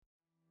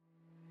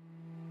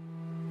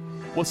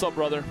What's up,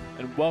 brother,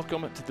 and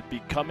welcome to the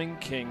Becoming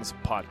Kings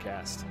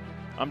podcast.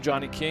 I'm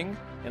Johnny King,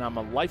 and I'm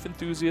a life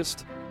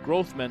enthusiast,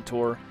 growth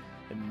mentor,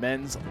 and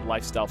men's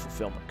lifestyle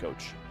fulfillment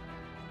coach.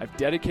 I've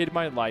dedicated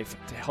my life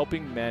to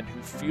helping men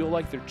who feel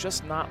like they're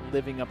just not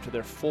living up to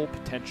their full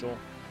potential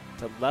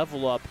to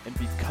level up and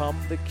become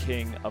the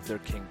king of their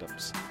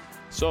kingdoms.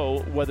 So,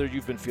 whether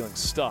you've been feeling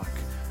stuck,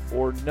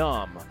 or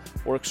numb,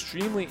 or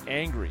extremely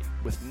angry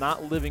with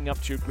not living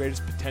up to your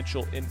greatest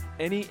potential in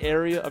any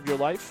area of your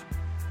life,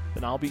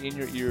 then I'll be in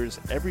your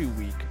ears every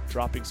week,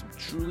 dropping some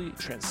truly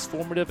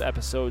transformative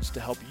episodes to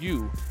help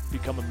you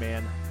become a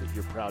man that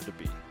you're proud to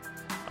be.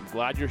 I'm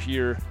glad you're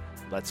here.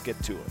 Let's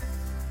get to it.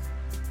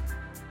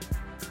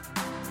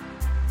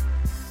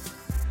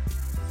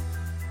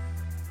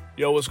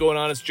 Yo, what's going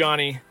on? It's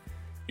Johnny.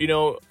 You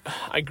know,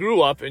 I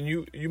grew up, and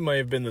you may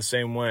have been the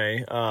same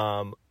way.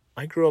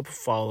 I grew up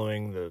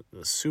following the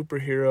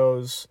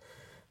superheroes,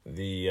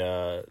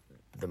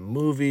 the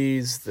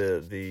movies,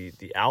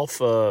 the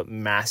alpha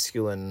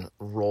masculine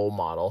role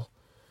model,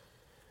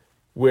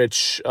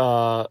 which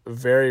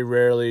very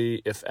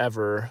rarely, if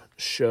ever,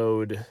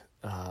 showed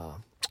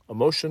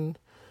emotion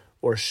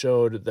or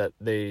showed that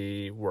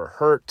they were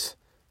hurt.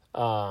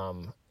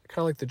 Kind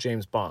of like the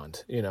James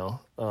Bond,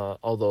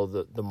 although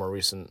the more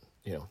recent,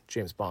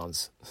 James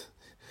Bond's,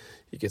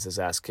 he gets his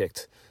ass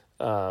kicked,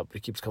 but he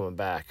keeps coming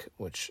back,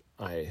 which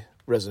I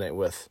resonate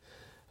with.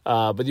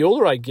 But the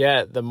older I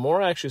get, the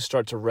more I actually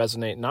start to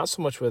resonate, not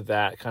so much with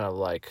that kind of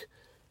like,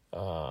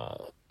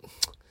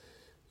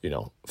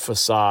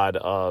 facade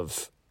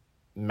of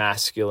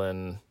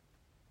masculine,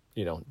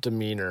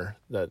 demeanor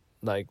that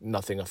like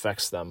nothing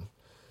affects them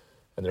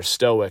and they're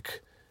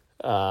stoic.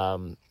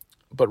 But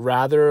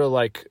rather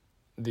like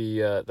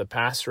the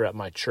pastor at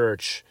my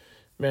church,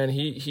 man,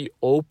 he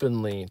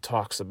openly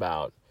talks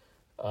about,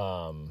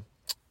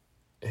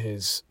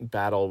 his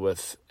battle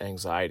with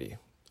anxiety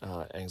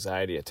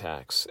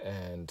attacks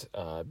and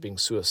being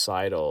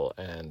suicidal,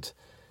 and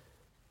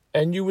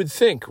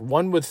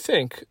one would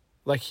think,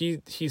 like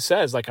he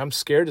says, like, I'm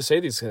scared to say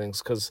these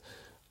things because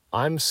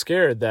I'm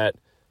scared that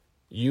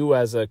you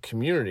as a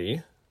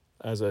community,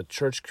 as a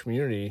church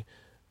community,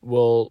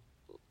 will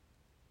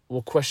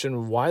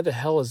question, why the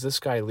hell is this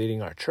guy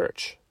leading our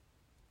church?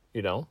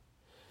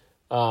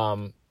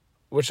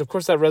 Which of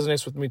course that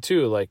resonates with me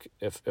too. Like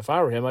if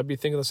I were him, I'd be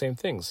thinking the same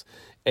things.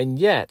 And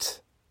yet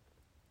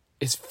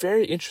it's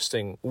very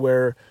interesting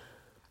where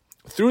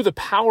through the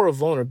power of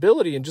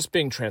vulnerability and just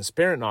being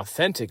transparent and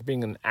authentic,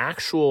 being an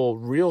actual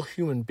real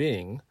human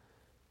being,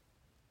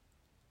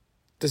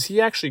 does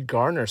he actually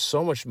garner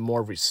so much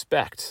more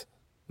respect,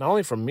 not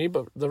only from me,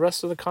 but the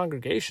rest of the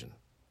congregation,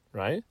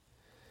 right?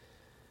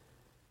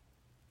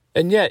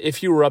 And yet,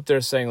 if you were up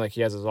there saying like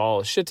he has all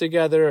his shit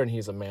together and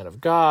he's a man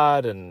of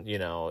God, and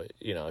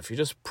if you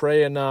just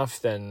pray enough,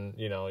 then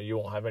you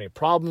won't have any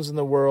problems in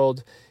the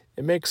world,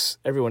 it makes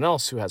everyone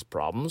else who has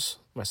problems,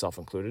 myself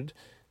included,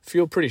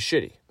 feel pretty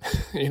shitty,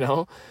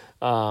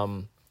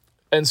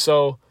 and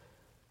so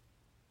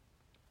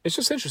it's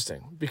just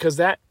interesting because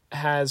that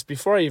has,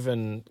 before I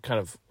even kind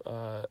of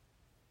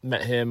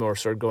met him or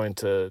started going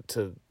to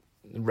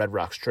Red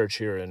Rocks Church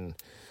here in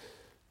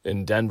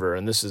Denver,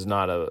 and this is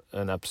not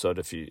an episode,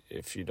 if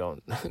you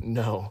don't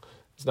know,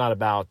 it's not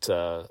about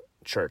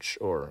church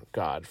or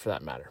God for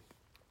that matter,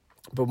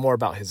 but more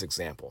about his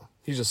example.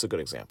 He's just a good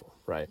example,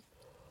 right?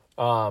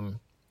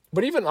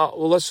 But even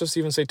let's just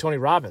even say Tony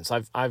Robbins.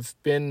 I've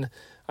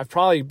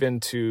probably been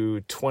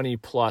to 20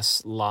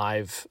 plus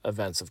live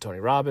events of Tony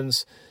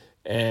Robbins,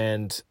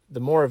 and the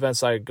more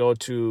events I go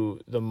to,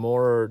 the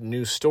more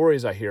new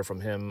stories I hear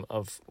from him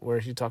of where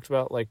he talked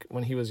about, like,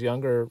 when he was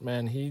younger,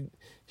 man, he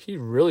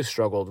really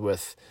struggled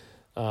with,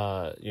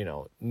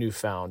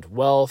 newfound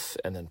wealth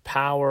and then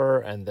power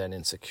and then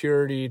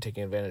insecurity,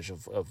 taking advantage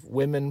of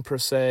women per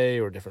se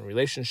or different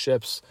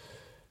relationships,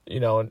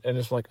 and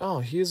it's like, oh,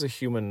 he is a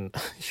human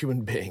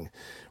being,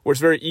 where it's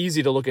very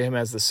easy to look at him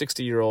as the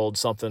 60-year-old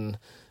something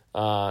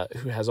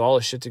who has all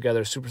his shit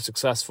together, super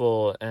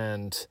successful,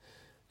 and,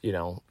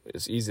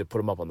 it's easy to put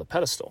him up on the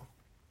pedestal.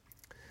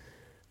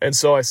 And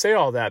so I say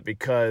all that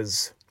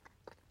because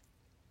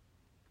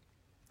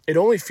it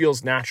only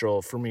feels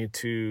natural for me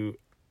to,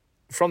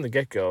 from the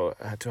get-go,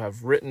 to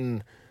have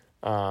written,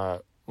 I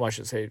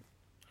should say,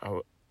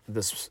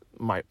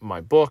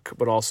 my book,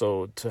 but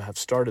also to have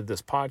started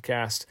this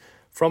podcast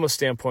from a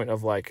standpoint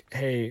of like,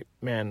 hey,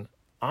 man,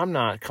 I'm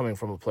not coming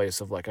from a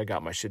place of like, I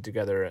got my shit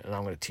together and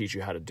I'm going to teach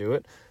you how to do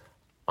it.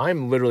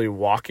 I'm literally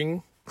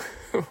walking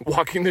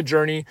the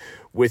journey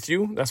with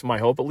you. That's my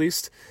hope, at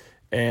least.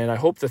 And I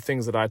hope the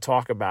things that I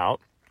talk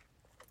about,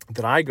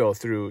 that I go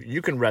through,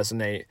 you can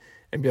resonate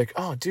and be like,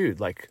 oh, dude,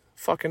 like,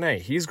 fucking A,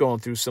 he's going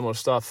through similar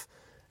stuff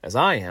as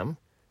I am.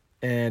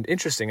 And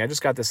interesting, I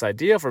just got this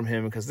idea from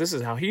him because this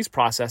is how he's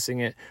processing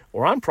it,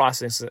 or I'm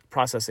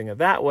processing it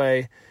that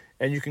way.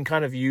 And you can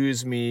kind of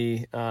use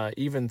me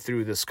even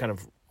through this kind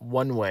of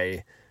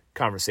one-way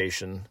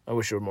conversation. I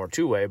wish it were more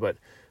two-way, but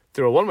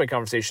through a one-way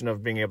conversation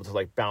of being able to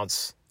like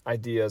bounce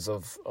ideas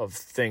of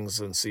things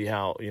and see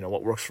how,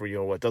 what works for you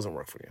or what doesn't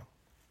work for you,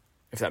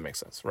 if that makes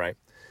sense, right?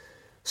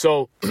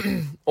 So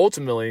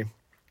ultimately,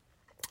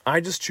 I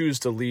just choose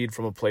to lead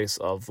from a place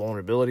of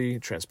vulnerability,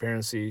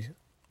 transparency,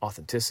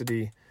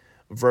 authenticity,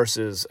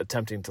 versus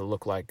attempting to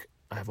look like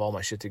I have all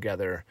my shit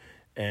together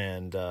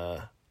and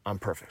I'm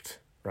perfect,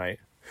 right?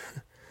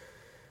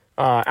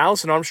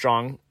 Alison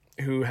Armstrong,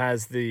 who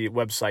has the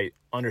website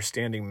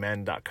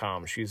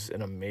understandingmen.com, she's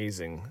an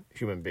amazing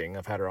human being.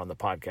 I've had her on the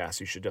podcast.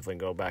 You should definitely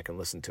go back and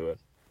listen to it,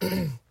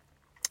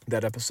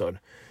 that episode.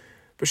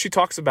 But she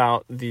talks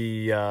about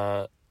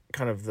the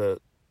kind of the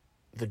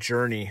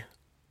journey,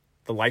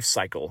 the life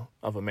cycle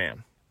of a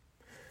man.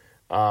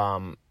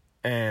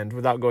 And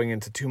without going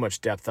into too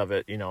much depth of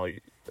it,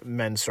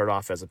 men start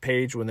off as a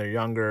page when they're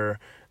younger,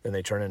 then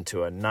they turn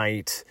into a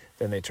knight,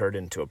 then they turn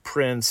into a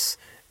prince,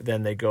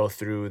 then they go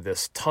through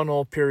this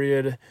tunnel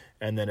period,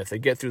 and then if they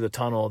get through the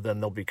tunnel, then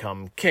they'll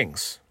become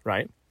kings,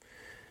 right?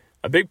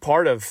 A big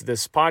part of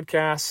this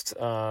podcast,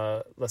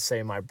 let's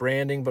say my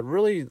branding, but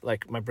really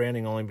like my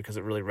branding only because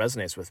it really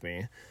resonates with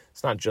me.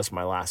 It's not just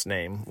my last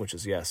name, which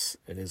is, yes,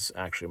 it is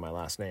actually my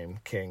last name,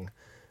 King.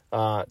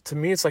 To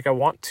me, it's like I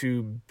want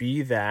to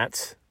be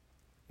that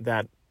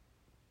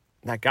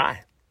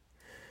guy.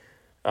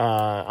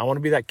 I want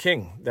to be that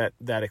king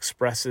that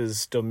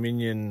expresses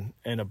dominion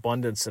and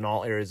abundance in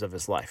all areas of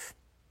his life.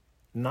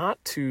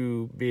 Not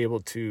to be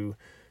able to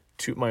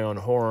toot my own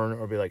horn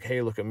or be like,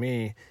 hey, look at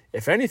me.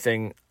 If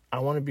anything, I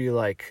want to be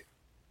like,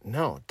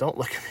 no, don't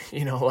look at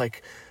me.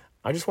 Like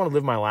I just want to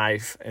live my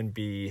life and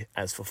be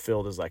as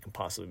fulfilled as I can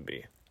possibly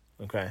be.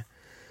 Okay.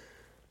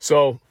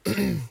 So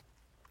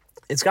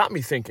it's got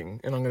me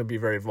thinking, and I'm going to be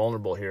very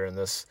vulnerable here in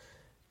this.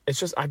 It's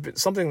just,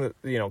 something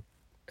that,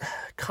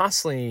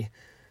 constantly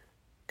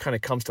kind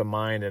of comes to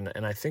mind.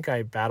 And I think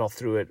I battle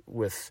through it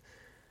with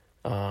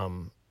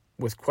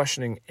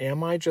questioning,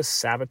 am I just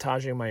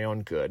sabotaging my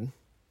own good?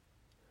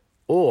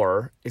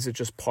 Or is it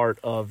just part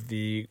of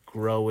the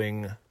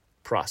growing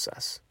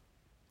process?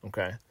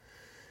 Okay.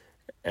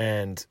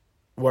 And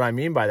what I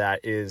mean by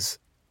that is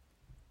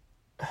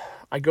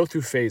I go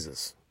through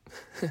phases.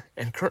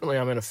 And currently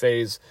I'm in a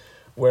phase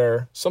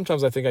where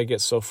sometimes I think I get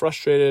so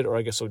frustrated or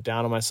I get so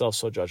down on myself,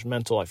 so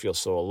judgmental, I feel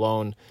so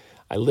alone.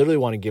 I literally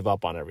want to give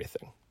up on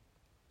everything.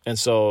 And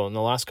so in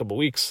the last couple of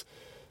weeks,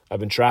 I've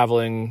been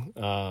traveling.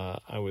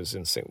 I was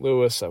in St.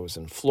 Louis. I was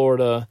in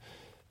Florida.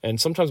 And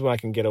sometimes when I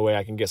can get away,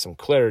 I can get some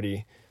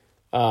clarity.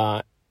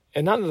 And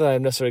not that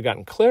I've necessarily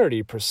gotten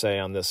clarity per se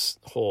on this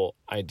whole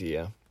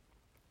idea,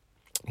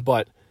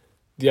 but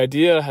the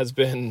idea has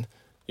been,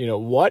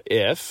 what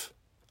if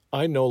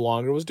I no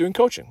longer was doing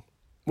coaching?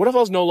 What if I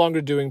was no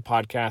longer doing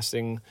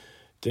podcasting,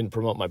 didn't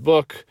promote my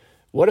book?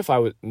 What if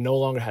I no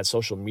longer had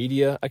social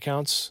media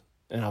accounts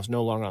and I was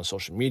no longer on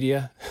social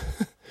media?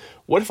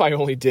 What if I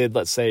only did,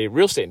 let's say,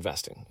 real estate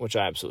investing, which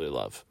I absolutely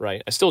love,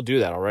 right? I still do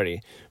that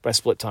already, but I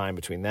split time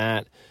between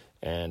that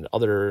and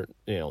other,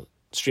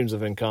 streams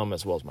of income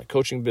as well as my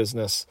coaching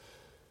business.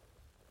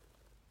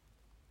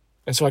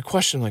 And so I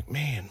question, like,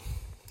 man,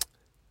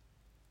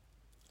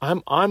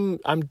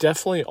 I'm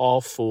definitely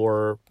all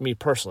for, me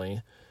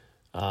personally,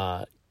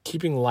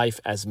 keeping life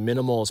as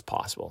minimal as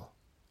possible.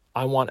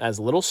 I want as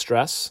little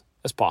stress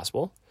as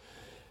possible.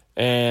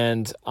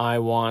 And I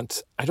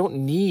don't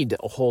need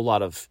a whole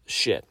lot of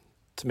shit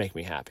to make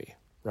me happy,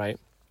 right?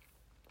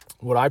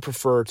 What I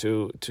prefer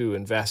to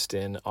invest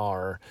in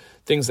are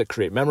things that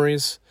create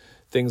memories,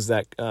 things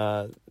that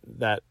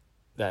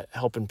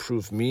help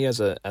improve me as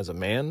a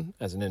man,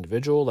 as an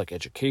individual, like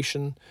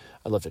education.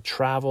 I love to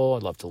travel.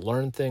 I love to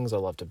learn things. I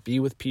love to be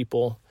with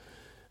people.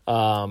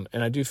 And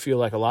I do feel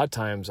like a lot of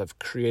times I've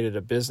created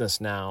a business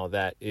now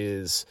that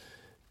is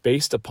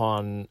based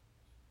upon,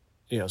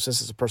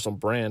 since it's a personal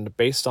brand,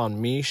 based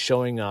on me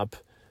showing up,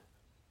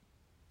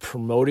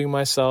 promoting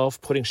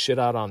myself, putting shit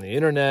out on the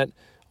internet,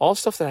 all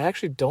stuff that I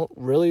actually don't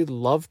really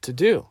love to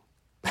do.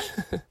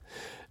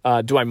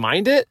 Do I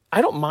mind it?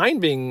 I don't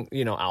mind being,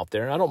 out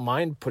there. I don't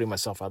mind putting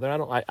myself out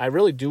there. I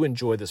really do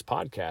enjoy this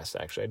podcast.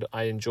 Actually,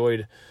 I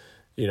enjoyed,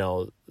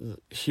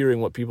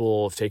 hearing what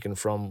people have taken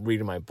from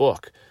reading my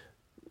book.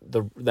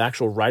 The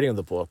actual writing of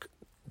the book,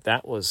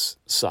 that was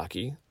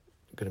sucky.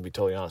 I'm going to be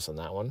totally honest on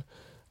that one.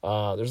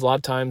 There's a lot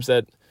of times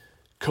that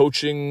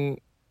coaching,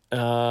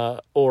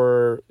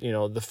 or,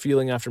 the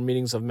feeling after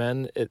meetings of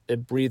men,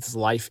 it breathes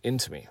life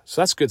into me. So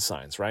that's good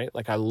signs, right?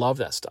 Like I love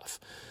that stuff.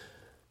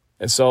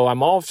 And so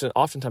I'm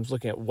oftentimes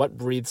looking at what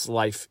breathes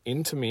life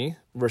into me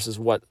versus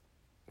what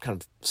kind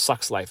of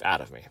sucks life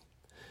out of me.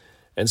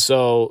 And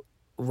so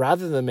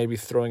rather than maybe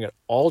throwing it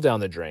all down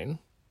the drain,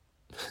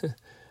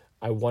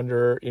 I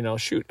wonder,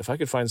 if I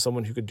could find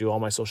someone who could do all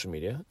my social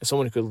media,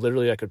 someone who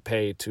could I could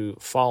pay to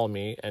follow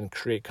me and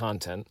create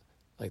content,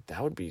 like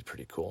that would be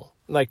pretty cool.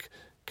 Like,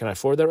 can I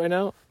afford that right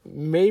now?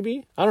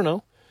 Maybe, I don't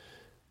know.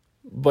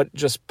 But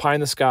just pie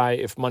in the sky,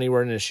 if money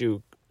were an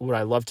issue, would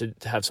I love to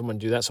have someone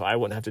do that so I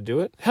wouldn't have to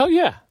do it? Hell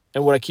yeah.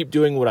 And would I keep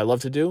doing what I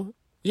love to do?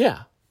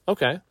 Yeah.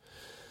 Okay.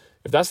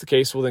 If that's the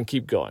case, well then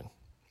keep going.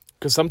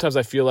 Because sometimes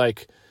I feel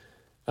like,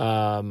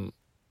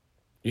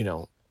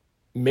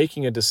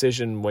 making a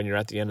decision when you're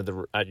at the end of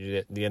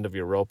the end of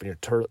your rope and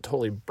you're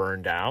totally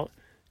burned out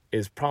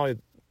is probably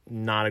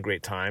not a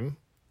great time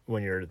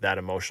when you're that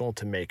emotional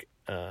to make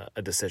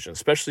a decision,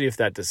 especially if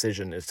that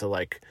decision is to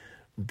like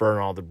burn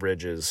all the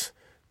bridges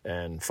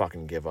and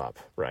fucking give up,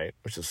 right?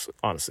 Which is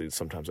honestly,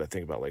 sometimes I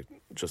think about like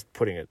just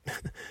putting it,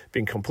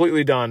 being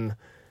completely done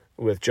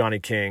with Johnny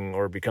King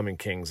or becoming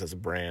Kings as a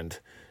brand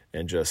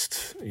and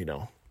just, you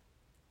know,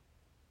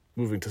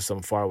 moving to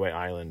some faraway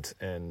island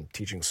and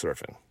teaching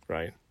surfing,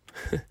 right?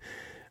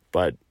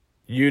 But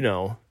you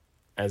know,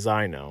 as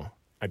I know,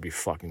 I'd be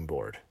fucking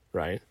bored,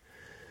 right?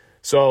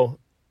 So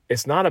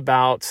it's not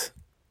about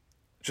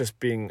just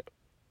being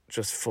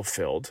just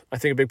fulfilled. I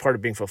think a big part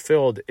of being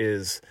fulfilled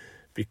is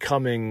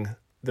becoming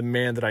the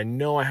man that I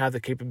know I have the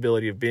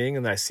capability of being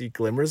and that I see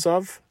glimmers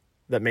of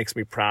that makes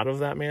me proud of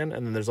that man.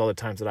 And then there's other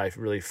times that I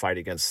really fight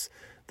against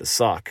the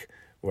suck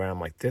where I'm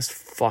like, this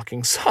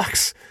fucking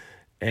sucks.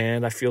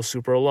 And I feel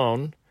super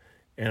alone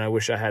and I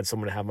wish I had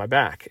someone to have my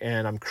back.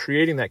 And I'm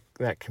creating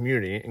that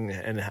community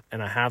and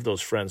I have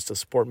those friends to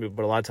support me.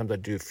 But a lot of times I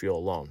do feel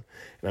alone.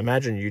 And I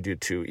imagine you do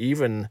too.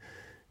 Even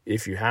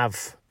if you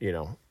have, you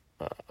know,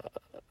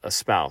 a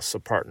spouse, a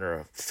partner,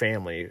 a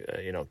family,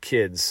 you know,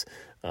 kids,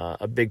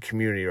 a big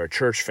community or a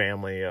church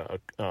family, a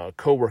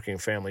co-working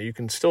family, you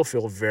can still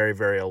feel very,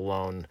 very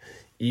alone,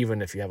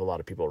 even if you have a lot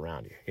of people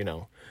around you, you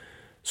know?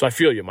 So I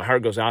feel you, my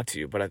heart goes out to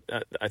you, but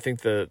I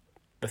think the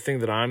thing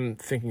that I'm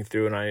thinking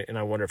through and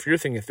I wonder if you're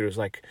thinking through is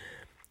like,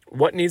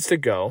 what needs to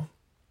go?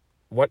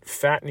 What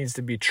fat needs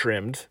to be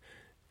trimmed?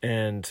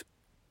 And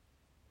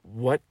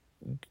what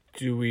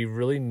do we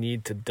really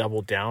need to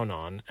double down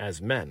on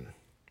as men,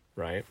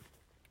 right?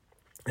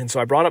 And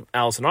so I brought up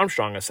Alison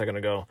Armstrong a second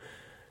ago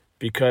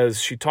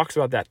because she talks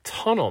about that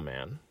tunnel,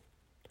 man.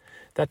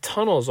 That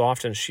tunnel is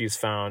often, she's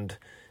found,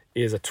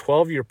 is a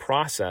 12-year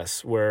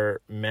process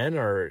where men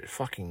are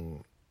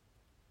fucking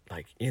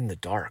like in the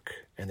dark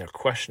and they're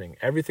questioning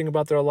everything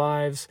about their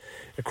lives.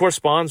 It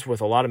corresponds with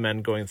a lot of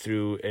men going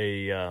through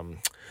a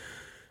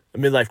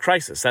midlife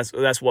crisis.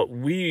 That's what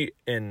we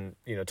in,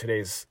 you know,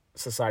 today's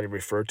society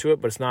refer to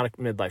it, but it's not a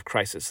midlife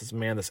crisis. It's a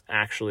man that's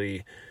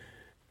actually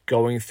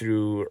going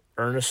through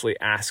earnestly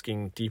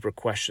asking deeper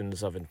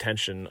questions of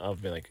intention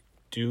of being like,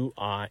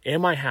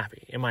 am I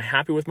happy? Am I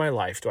happy with my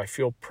life? Do I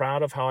feel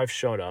proud of how I've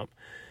shown up?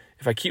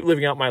 If I keep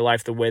living out my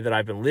life the way that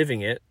I've been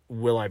living it,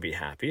 will I be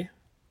happy?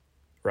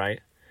 Right?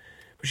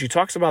 But she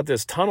talks about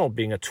this tunnel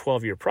being a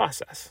 12-year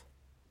process.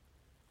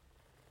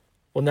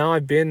 Well, now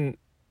I've been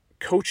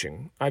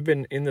coaching. I've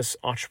been in this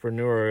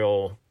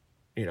entrepreneurial,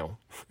 you know,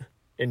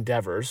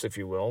 endeavors, if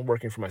you will,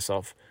 working for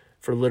myself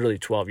for literally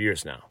 12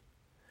 years now.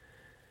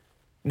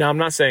 Now, I'm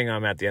not saying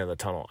I'm at the end of the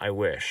tunnel. I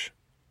wish.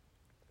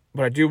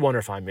 But I do wonder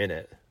if I'm in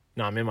it.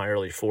 Now, I'm in my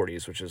early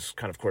 40s, which is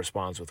kind of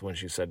corresponds with when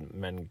she said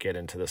men get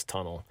into this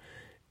tunnel,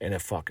 and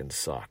it fucking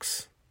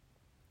sucks.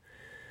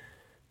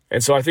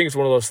 And so I think it's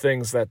one of those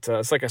things that,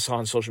 it's like I saw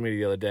on social media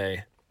the other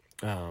day.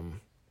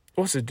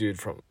 What's the dude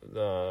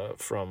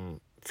from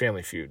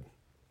Family Feud?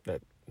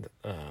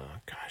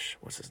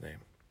 What's his name?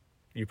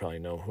 You probably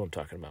know who I'm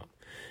talking about.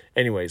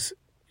 Anyways,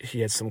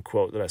 he had some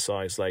quote that I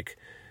saw. He's like,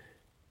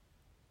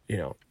 you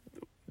know,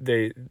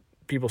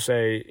 people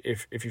say,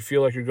 if you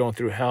feel like you're going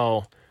through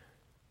hell,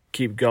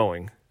 keep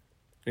going. And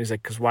he's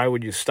like, because why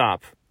would you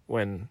stop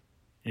when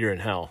you're in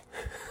hell?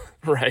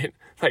 Right?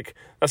 Like,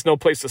 that's no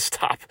place to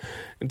stop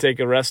and take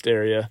a rest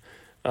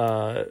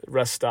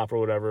stop or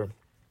whatever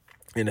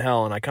in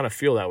hell. And I kind of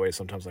feel that way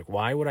sometimes. Like,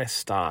 why would I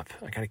stop?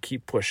 I gotta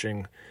keep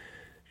pushing.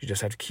 You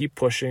just have to keep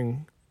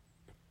pushing.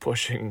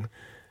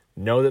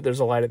 Know that there's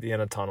a light at the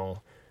end of the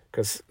tunnel,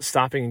 because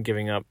stopping and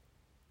giving up,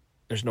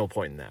 there's no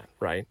point in that,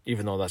 right?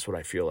 Even though that's what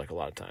I feel like a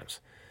lot of times.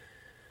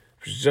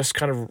 Just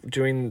kind of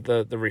doing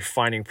the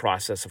refining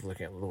process of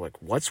looking at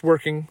like what's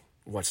working,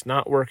 what's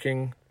not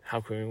working, how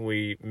can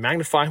we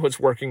magnify what's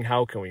working,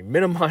 how can we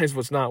minimize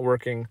what's not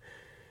working,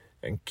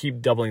 and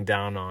keep doubling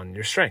down on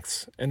your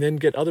strengths. And then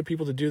get other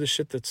people to do the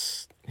shit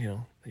that's, you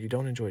know, that you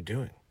don't enjoy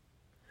doing.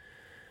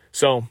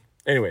 So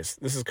anyways,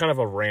 this is kind of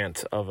a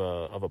rant of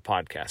a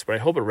podcast, but I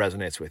hope it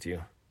resonates with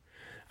you.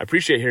 I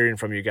appreciate hearing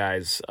from you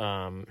guys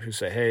who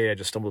say, hey, I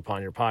just stumbled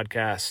upon your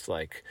podcast.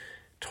 Like,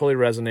 totally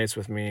resonates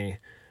with me.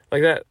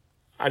 Like that.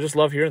 I just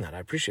love hearing that. I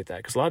appreciate that,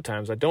 because a lot of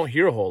times I don't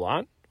hear a whole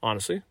lot,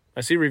 honestly.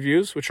 I see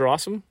reviews, which are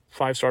awesome.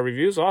 5-star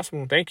reviews,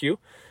 awesome. Thank you.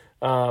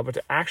 But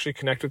to actually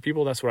connect with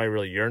people, that's what I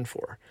really yearn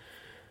for.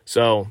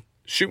 So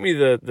shoot me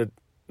the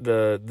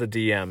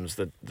DMs,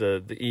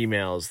 the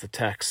emails, the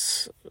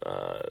texts,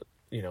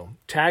 you know,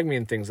 tag me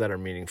in things that are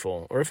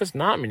meaningful. Or if it's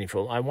not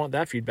meaningful, I want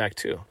that feedback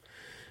too,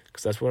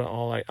 because that's what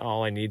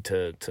all I need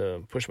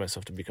to push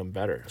myself to become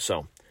better.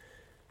 So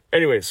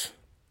anyways,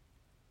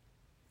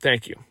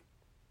 thank you.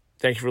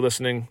 Thank you for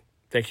listening.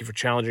 Thank you for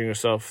challenging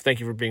yourself. Thank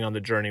you for being on the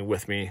journey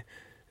with me.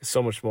 It's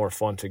so much more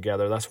fun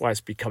together. That's why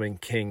it's becoming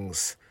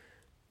kings.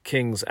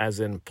 Kings as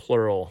in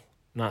plural,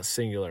 not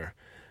singular.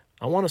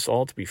 I want us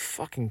all to be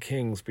fucking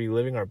kings, be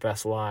living our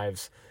best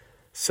lives,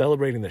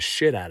 celebrating the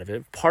shit out of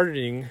it,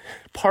 partying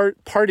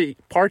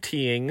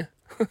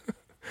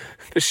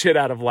the shit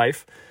out of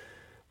life.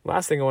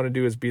 Last thing I want to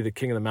do is be the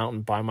king of the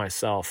mountain by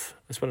myself.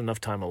 I spent enough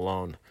time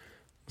alone.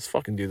 Let's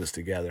fucking do this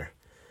together.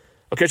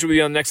 I'll catch you with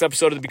you on the next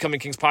episode of the Becoming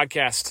Kings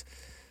podcast.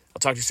 I'll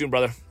talk to you soon,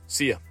 brother.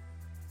 See ya.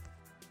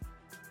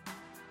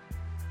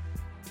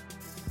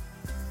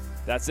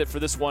 That's it for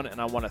this one, and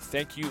I want to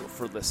thank you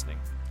for listening.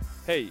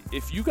 Hey,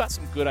 if you got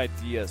some good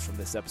ideas from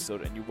this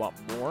episode and you want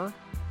more,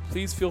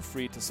 please feel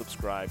free to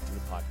subscribe to the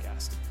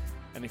podcast.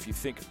 And if you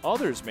think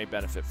others may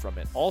benefit from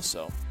it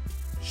also,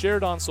 share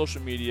it on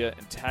social media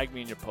and tag me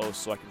in your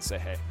post so I can say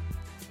hey.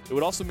 It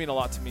would also mean a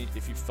lot to me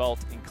if you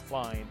felt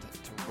inclined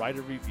to write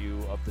a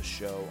review of the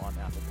show on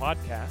Apple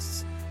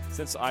Podcasts,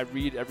 since I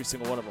read every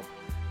single one of them.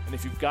 And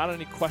if you've got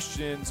any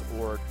questions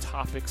or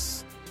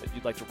topics that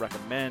you'd like to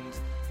recommend,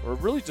 or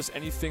really just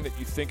anything that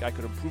you think I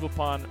could improve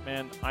upon,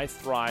 man, I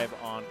thrive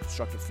on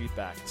constructive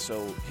feedback.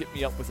 So hit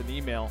me up with an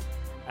email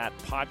at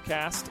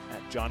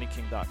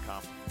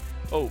podcast@johnnyking.com.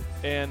 Oh,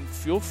 and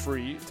feel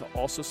free to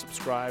also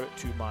subscribe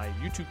to my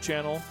YouTube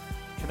channel,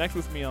 connect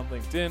with me on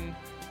LinkedIn,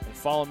 and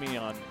follow me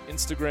on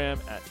Instagram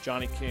at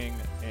Johnny King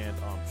and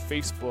on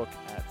Facebook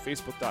at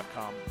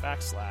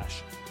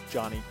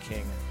facebook.com/Johnny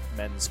King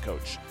Men's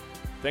Coach.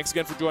 Thanks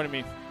again for joining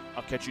me.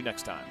 I'll catch you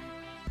next time.